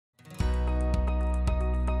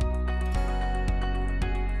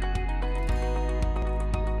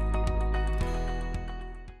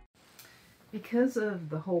Because of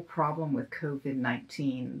the whole problem with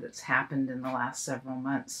COVID-19 that's happened in the last several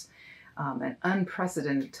months, an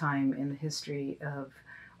unprecedented time in the history of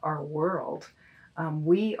our world,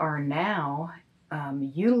 we are now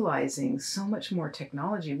utilizing so much more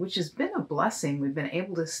technology, which has been a blessing. We've been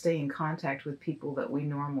able to stay in contact with people that we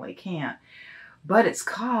normally can't, but it's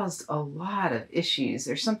caused a lot of issues.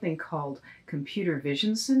 There's something called computer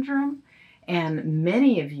vision syndrome, and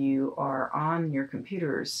many of you are on your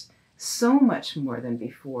computers so much more than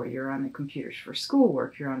before. You're on the computers for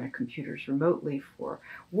schoolwork, you're on the computers remotely for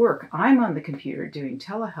work. I'm on the computer doing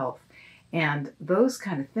telehealth, and those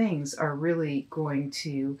kind of things are really going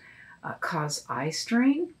to cause eye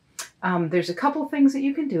strain. There's a couple things that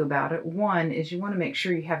you can do about it. One is you want to make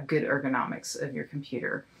sure you have good ergonomics of your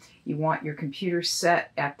computer. You want your computer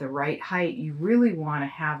set at the right height. You really want to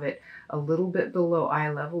have it a little bit below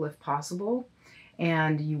eye level if possible.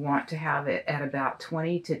 And you want to have it at about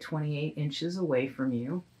 20 to 28 inches away from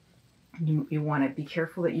you. You want to be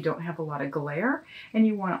careful that you don't have a lot of glare, and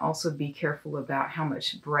you want to also be careful about how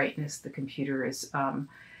much brightness the computer is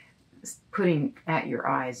putting at your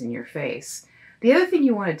eyes and your face. The other thing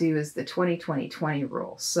you want to do is the 20-20-20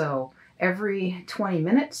 rule. So every 20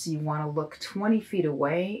 minutes, you want to look 20 feet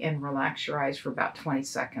away and relax your eyes for about 20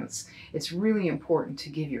 seconds. It's really important to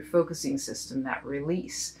give your focusing system that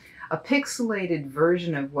release. A pixelated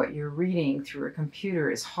version of what you're reading through a computer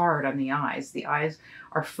is hard on the eyes. The eyes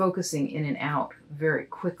are focusing in and out very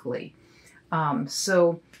quickly.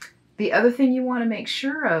 So the other thing you want to make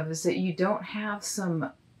sure of is that you don't have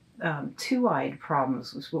some two-eyed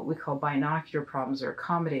problems, which is what we call binocular problems or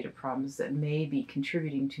accommodative problems, that may be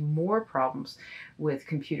contributing to more problems with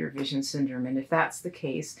computer vision syndrome. And if that's the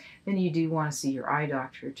case, then you do want to see your eye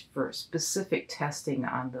doctor for specific testing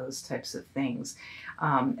on those types of things.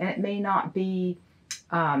 And it may not be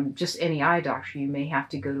just any eye doctor. You may have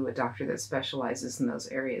to go to a doctor that specializes in those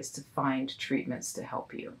areas to find treatments to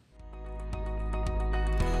help you.